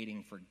and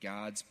waiting for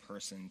God's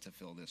person to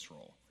fill this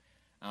role.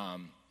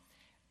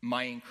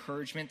 My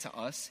encouragement to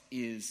us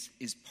is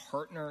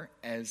partner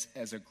as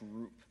a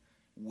group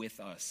with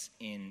us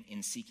in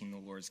seeking the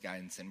Lord's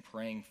guidance and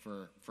praying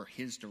for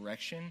his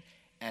direction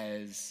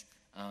as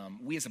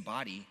we as a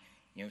body,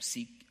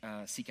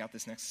 seek out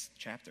this next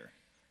chapter.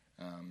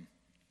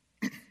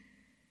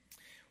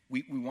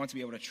 We want to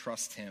be able to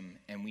trust him,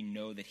 and we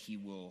know that he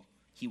will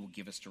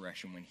give us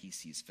direction when he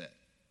sees fit.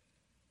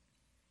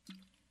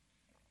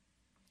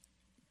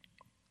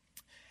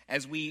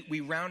 As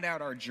we round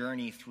out our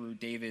journey through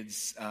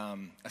David's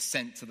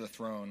ascent to the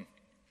throne,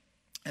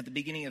 at the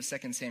beginning of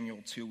 2 Samuel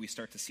 2, we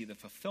start to see the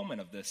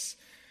fulfillment of this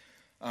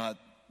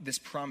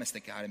promise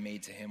that God had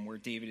made to him, where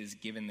David is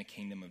given the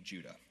kingdom of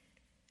Judah.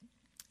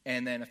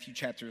 And then a few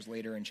chapters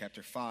later, in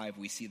chapter 5,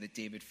 we see that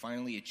David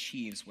finally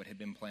achieves what had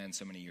been planned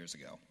so many years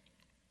ago.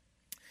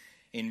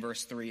 In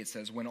verse 3, it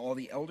says, "When all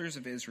the elders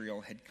of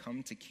Israel had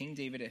come to King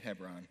David at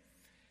Hebron,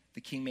 the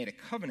king made a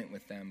covenant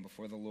with them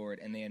before the Lord,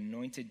 and they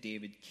anointed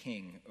David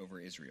king over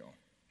Israel."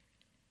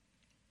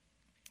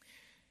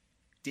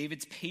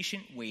 David's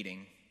patient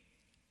waiting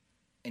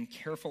and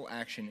careful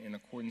action in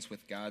accordance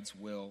with God's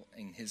will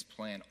and his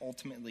plan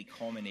ultimately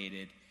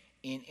culminated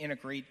in a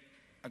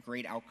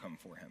great outcome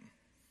for him.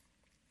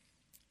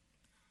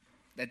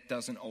 That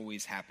doesn't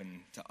always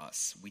happen to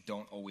us. We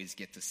don't always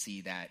get to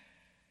see that,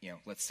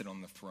 let's sit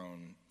on the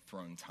throne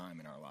time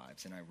in our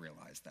lives, and I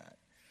realize that.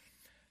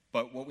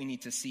 But what we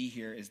need to see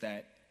here is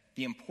that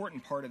the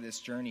important part of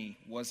this journey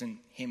wasn't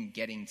him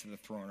getting to the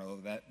throne,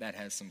 although that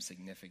has some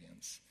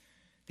significance.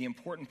 The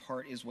important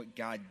part is what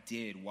God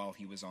did while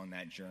he was on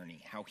that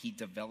journey, how he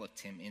developed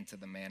him into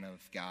the man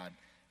of God,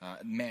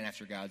 man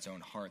after God's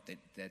own heart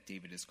that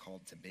David is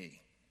called to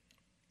be.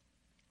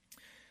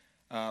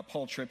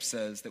 Paul Tripp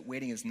says that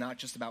waiting is not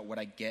just about what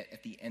I get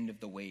at the end of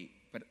the wait,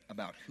 but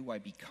about who I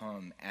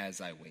become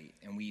as I wait.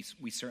 And we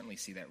certainly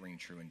see that ring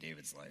true in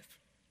David's life.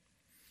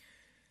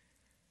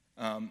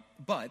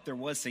 But there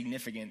was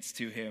significance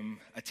to him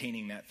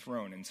attaining that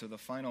throne. And so the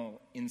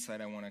final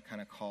insight I want to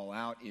kind of call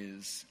out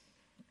is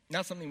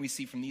not something we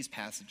see from these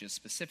passages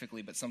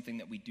specifically, but something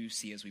that we do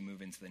see as we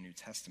move into the New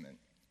Testament.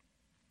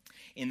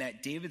 In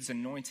that David's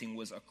anointing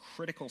was a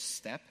critical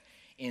step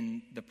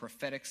in the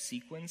prophetic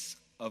sequence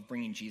of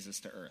bringing Jesus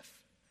to earth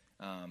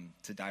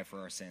to die for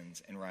our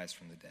sins and rise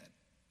from the dead.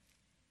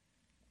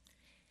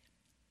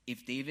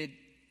 If David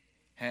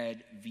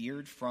had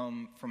veered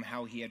from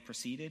how he had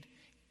proceeded,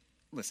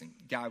 listen,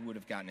 God would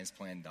have gotten his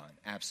plan done,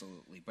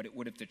 absolutely. But it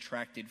would have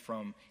detracted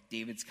from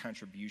David's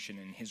contribution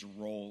and his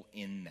role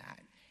in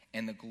that,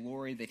 and the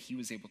glory that he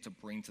was able to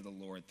bring to the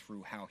Lord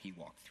through how he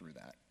walked through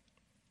that.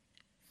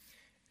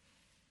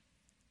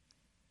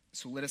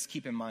 So let us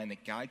keep in mind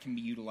that God can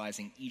be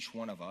utilizing each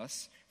one of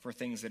us for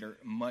things that are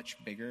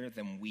much bigger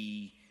than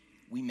we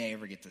may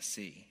ever get to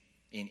see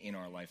in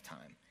our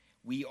lifetime.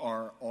 We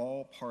are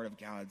all part of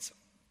God's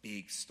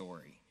big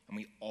story, and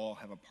we all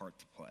have a part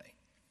to play.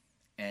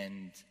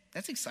 And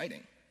that's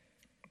exciting.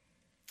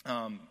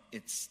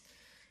 It's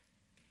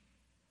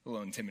a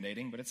little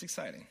intimidating, but it's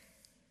exciting.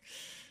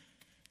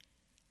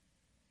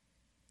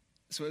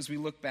 So as we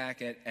look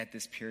back at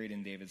this period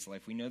in David's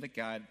life, we know that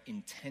God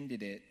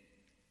intended it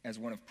as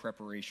one of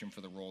preparation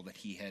for the role that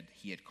he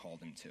had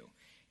called him to.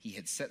 He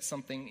had set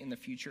something in the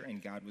future,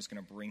 and God was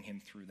going to bring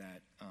him through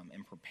that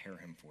and prepare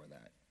him for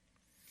that.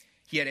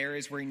 He had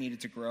areas where he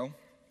needed to grow.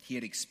 He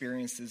had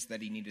experiences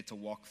that he needed to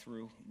walk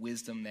through,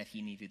 wisdom that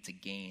he needed to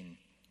gain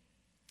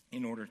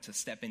in order to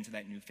step into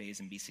that new phase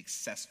and be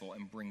successful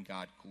and bring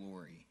God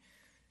glory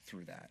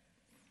through that.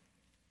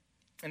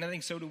 And I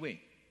think so do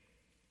we.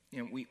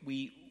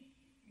 We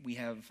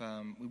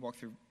walk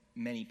through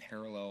many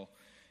parallel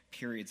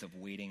periods of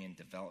waiting and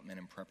development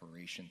and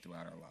preparation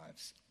throughout our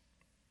lives.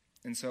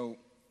 And so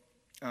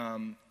I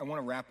want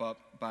to wrap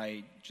up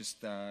by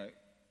just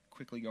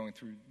quickly going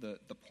through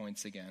the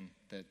points again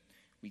that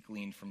we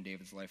gleaned from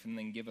David's life, and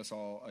then give us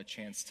all a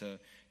chance to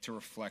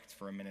reflect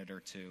for a minute or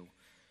two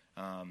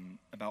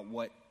about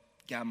what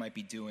God might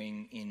be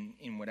doing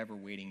in whatever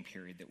waiting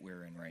period that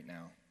we're in right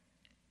now.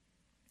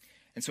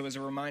 And so as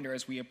a reminder,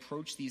 as we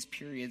approach these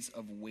periods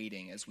of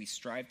waiting, as we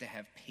strive to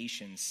have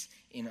patience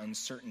in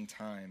uncertain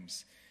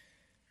times,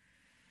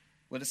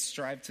 let us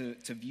strive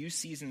to view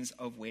seasons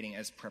of waiting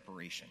as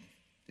preparation.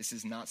 This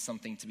is not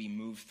something to be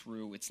moved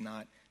through. It's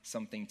not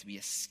something to be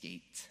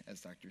escaped,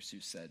 as Dr.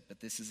 Seuss said, but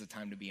this is a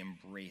time to be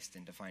embraced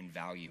and to find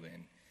value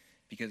in,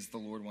 because the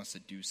Lord wants to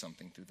do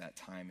something through that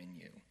time in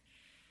you.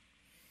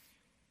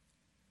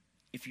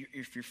 If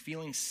you're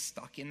feeling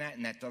stuck in that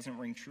and that doesn't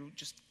ring true,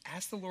 just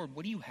ask the Lord,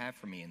 what do you have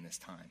for me in this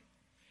time?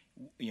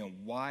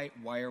 Why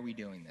are we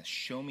doing this?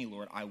 Show me,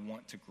 Lord, I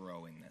want to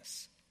grow in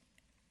this.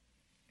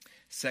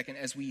 Second,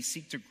 as we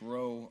seek to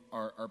grow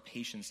our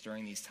patience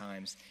during these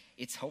times,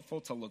 it's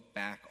helpful to look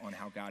back on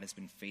how God has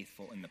been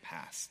faithful in the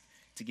past.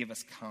 to give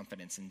us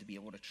confidence and to be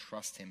able to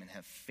trust him and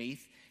have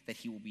faith that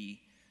he will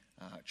be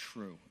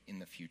true in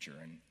the future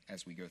and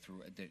as we go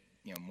through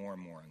more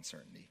and more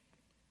uncertainty.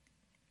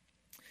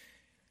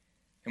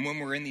 And when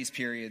we're in these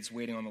periods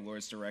waiting on the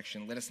Lord's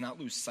direction, let us not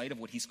lose sight of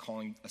what he's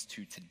calling us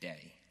to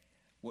today,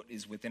 what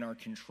is within our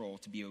control,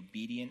 to be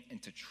obedient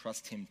and to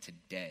trust him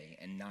today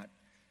and not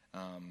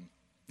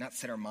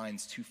set our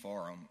minds too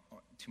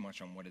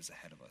much on what is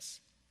ahead of us.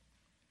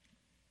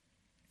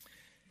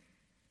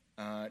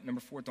 Number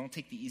 4, don't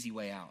take the easy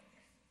way out.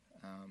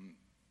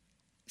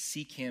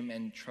 Seek him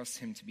and trust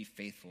him to be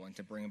faithful and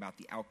to bring about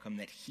the outcome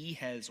that he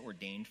has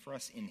ordained for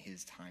us in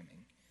his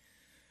timing.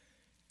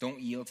 Don't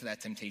yield to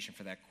that temptation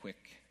for that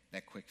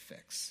quick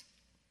fix.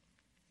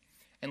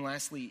 And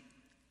lastly,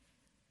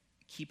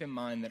 keep in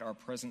mind that our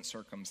present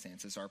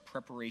circumstances, our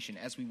preparation,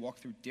 as we walk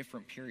through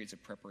different periods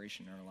of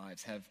preparation in our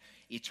lives, have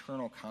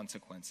eternal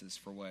consequences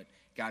for what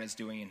God is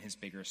doing in his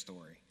bigger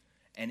story.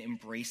 And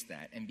embrace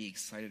that and be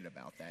excited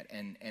about that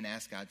and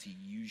ask God to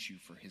use you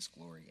for his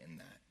glory in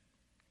that.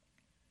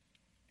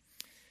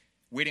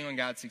 Waiting on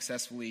God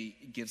successfully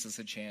gives us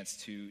a chance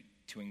to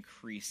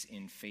increase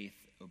in faith,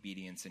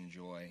 obedience, and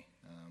joy,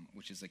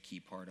 which is a key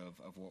part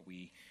of what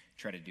we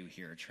try to do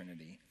here at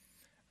Trinity.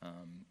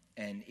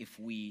 And if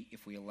we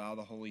allow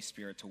the Holy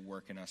Spirit to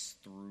work in us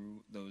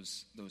through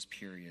those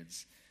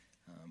periods,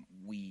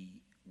 we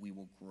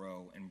will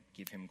grow and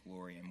give him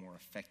glory and more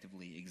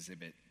effectively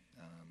exhibit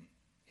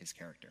his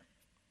character.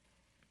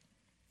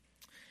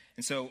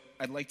 And so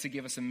I'd like to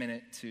give us a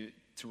minute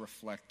to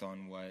reflect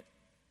on what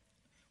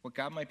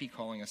God might be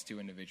calling us to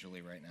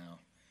individually right now,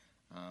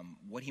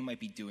 what he might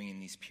be doing in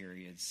these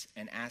periods,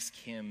 and ask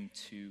him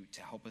to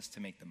help us to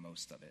make the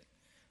most of it,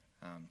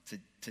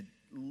 to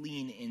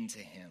lean into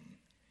him,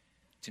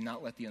 to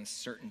not let the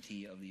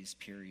uncertainty of these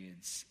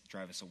periods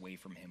drive us away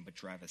from him, but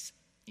drive us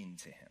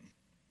into him.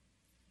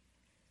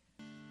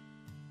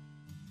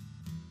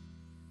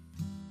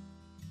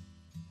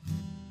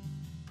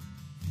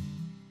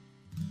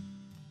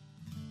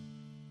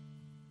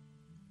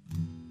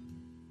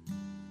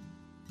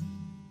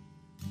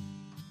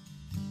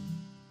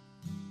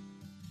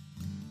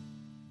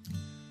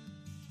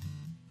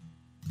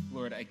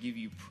 Lord, I give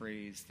you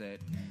praise that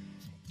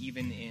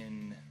even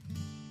in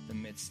the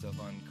midst of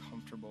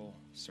uncomfortable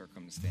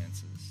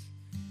circumstances,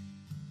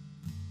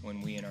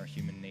 when we in our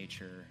human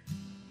nature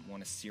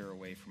want to steer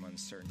away from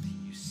uncertainty,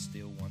 you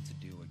still want to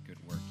do a good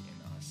work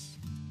in us.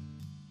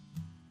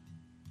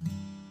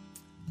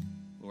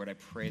 Lord, I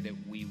pray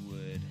that we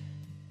would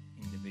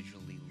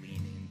individually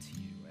lean into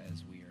you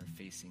as we are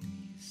facing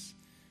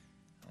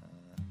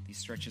these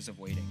stretches of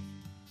waiting,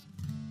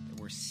 that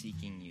we're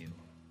seeking you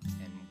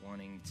and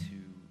wanting to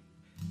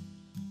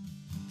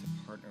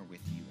partner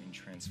with you in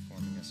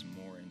transforming us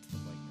more into the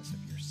likeness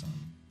of your Son.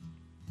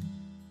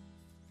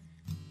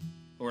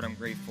 Lord, I'm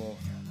grateful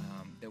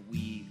that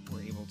we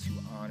were able to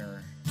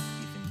honor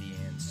Keith and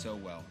Deanne so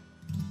well,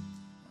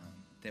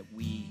 that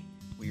we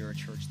are a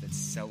church that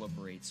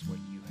celebrates what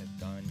you have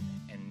done,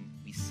 and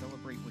we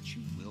celebrate what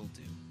you will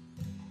do.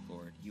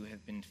 Lord, you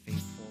have been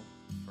faithful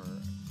for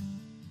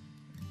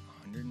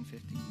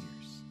 150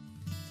 years,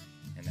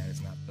 and that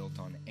is not built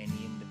on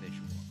any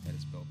individual. That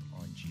is built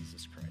on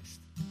Jesus Christ.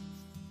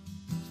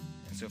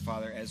 And so,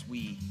 Father, as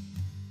we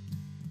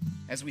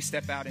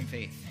step out in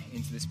faith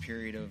into this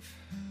period of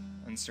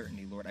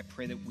uncertainty, Lord, I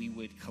pray that we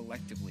would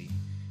collectively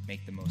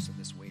make the most of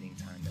this waiting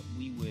time, that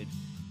we would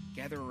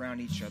gather around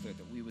each other,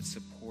 that we would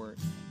support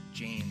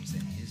James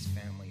and his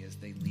family as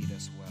they lead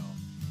us well,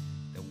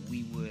 that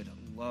we would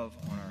love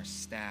on our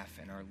staff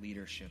and our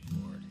leadership,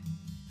 Lord,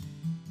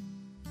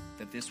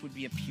 that this would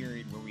be a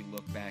period where we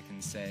look back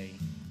and say,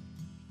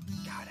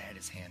 God had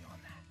his hand on